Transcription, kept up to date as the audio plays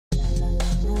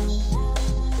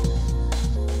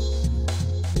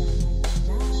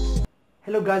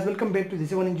Hello guys, welcome back to the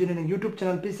Civil Engineering YouTube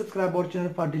channel. Please subscribe our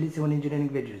channel for daily civil engineering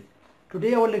videos.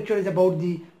 Today our lecture is about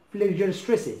the flexural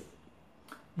stresses.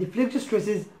 The flexural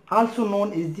stresses, also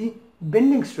known as the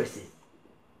bending stresses.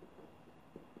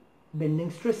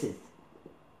 Bending stresses.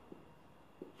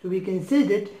 So we can say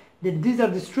that these are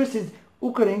the stresses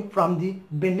occurring from the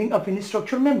bending of any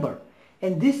structural member,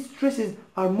 and these stresses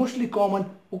are mostly common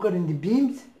occur in the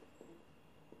beams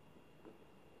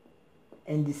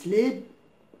and the slab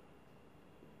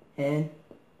and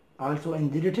also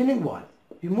in the retaining wall.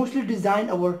 We mostly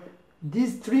design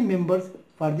these three members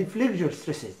for the flexural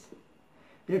stresses.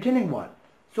 Retaining wall.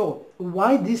 So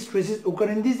why these stresses occur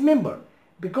in this member?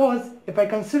 Because if I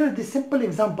consider the simple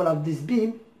example of this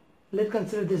beam, let's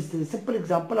consider this the simple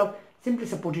example of simply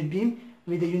supported beam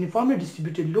with a uniformly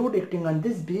distributed load acting on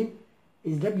this beam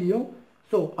is W.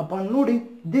 So upon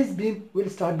loading, this beam will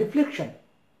start deflection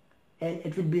and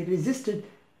it will be resisted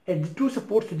at the two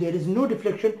supports, so there is no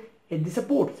deflection at the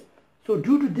supports. So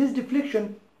due to this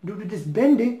deflection, due to this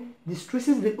bending, the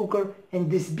stresses will occur in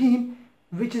this beam,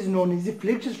 which is known as the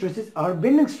flexural stresses or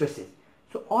bending stresses.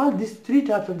 So all these three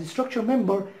types of the structure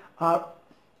member are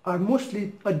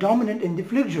mostly dominant in the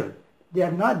flexural. They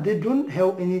don't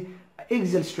have any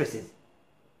axial stresses.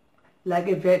 Like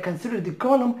if I consider the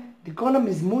column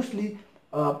is mostly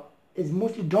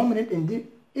dominant in the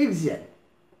axial.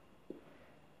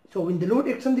 So when the load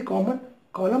acts on the column,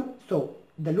 so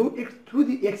the load acts through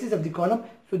the axis of the column,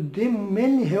 so they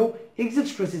mainly have axial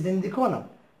stresses in the column,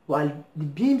 while the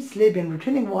beam, slab and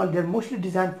retaining wall, they are mostly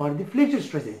designed for the flexural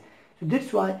stresses. So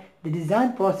that's why the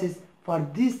design process for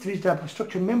these three types of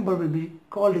structure member will be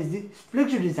called as the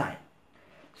flexural design.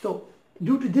 So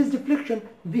due to this deflection,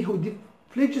 we have the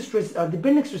flexural stresses or the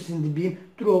bending stresses in the beam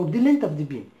throughout the length of the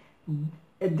beam.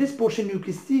 At this portion you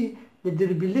can see that there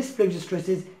will be less flexural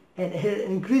stresses, and here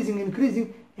increasing,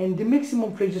 and the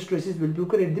maximum flexural stresses will be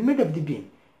occur at the mid of the beam,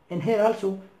 and here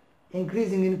also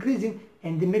increasing,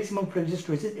 and the maximum flexural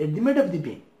stresses at the mid of the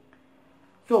beam.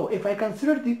 So if I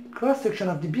consider the cross section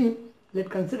of the beam, let's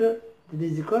consider that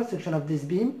this is the cross section of this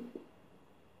beam,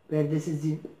 where this is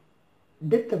the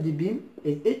depth of the beam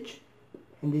is H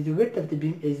and this is the width of the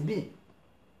beam is B.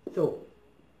 So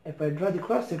if I draw the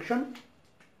cross section,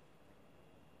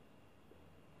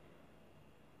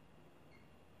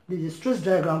 this is a stress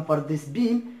diagram for this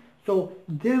beam. So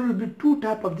there will be two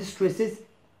types of the stresses.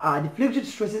 The flexural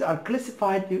stresses are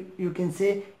classified, you can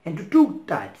say, into two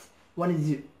types. One is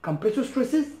the compressive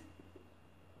stresses,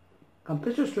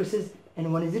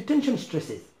 and one is the tension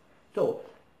stresses. So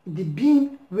the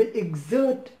beam will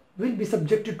be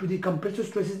subjected to the compressive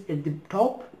stresses at the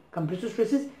top. Compressive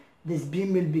stresses, this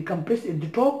beam will be compressed at the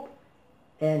top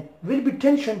and will be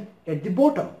tension at the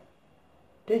bottom.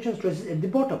 Tension stresses at the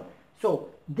bottom. So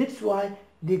that's why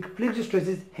the flexural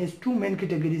stresses has two main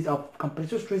categories of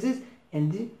compressive stresses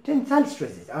and the tensile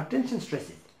stresses or tension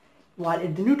stresses. While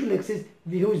at the neutral axis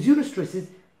we have zero stresses,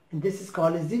 and this is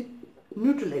called as the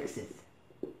neutral axis.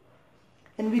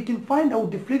 And we can find out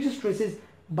the flexural stresses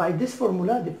by this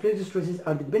formula. The flexural stresses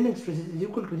or the bending stresses is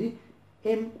equal to the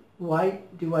My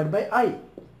divided by I,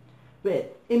 where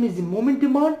M is the moment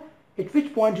demand, at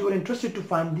which point you are interested to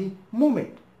find the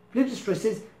moment. Flexural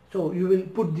stresses, so you will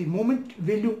put the moment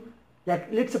value, like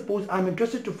let's suppose I'm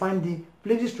interested to find the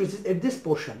flexural stresses at this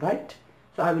portion, right?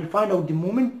 So I will find out the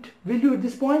moment value at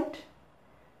this point.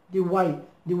 The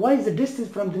Y is the distance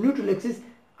from the neutral axis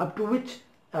up to which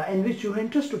in which you are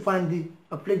interested to find the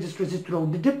flexural stresses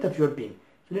throughout the depth of your beam.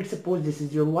 So let's suppose this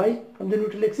is your Y from the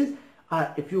neutral axis.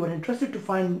 If you are interested to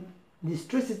find the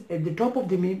stresses at the top of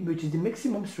the beam, which is the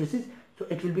maximum stresses, so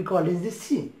it will be called as the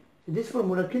C. So this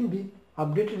formula can be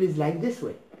updated is like this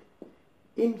way: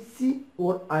 MC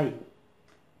or I,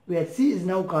 where C is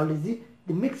now called as the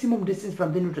maximum distance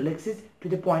from the neutral axis to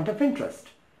the point of interest,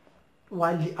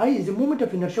 while the I is the moment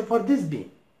of inertia for this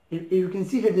beam. If you can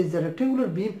see here, there is a rectangular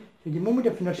beam, so the moment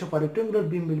of inertia for rectangular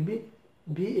beam will be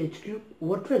BH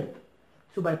over 12.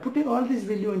 So by putting all this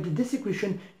value into this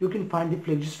equation, you can find the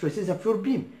flexural stresses of your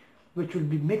beam, which will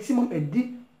be maximum at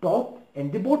the top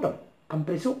and the bottom,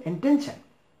 compressive and tension.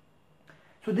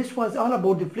 So this was all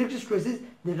about the flexural stresses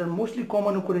that are mostly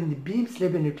common occur in the beam,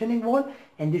 slab and retaining wall,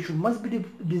 and they must be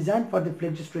designed for the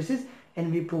flexural stresses,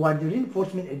 and we provide the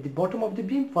reinforcement at the bottom of the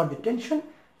beam for the tension,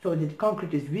 so that the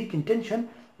concrete is weak in tension,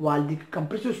 while the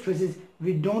compressive stresses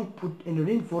we don't put in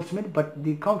reinforcement, but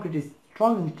the concrete is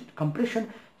strong in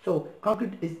compression, so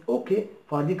concrete is okay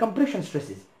for the compression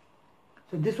stresses.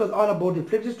 So this was all about the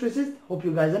flexural stresses. Hope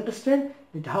you guys understand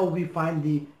that how we find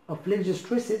the flexural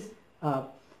stresses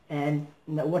and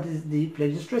what is the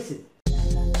flexural stresses.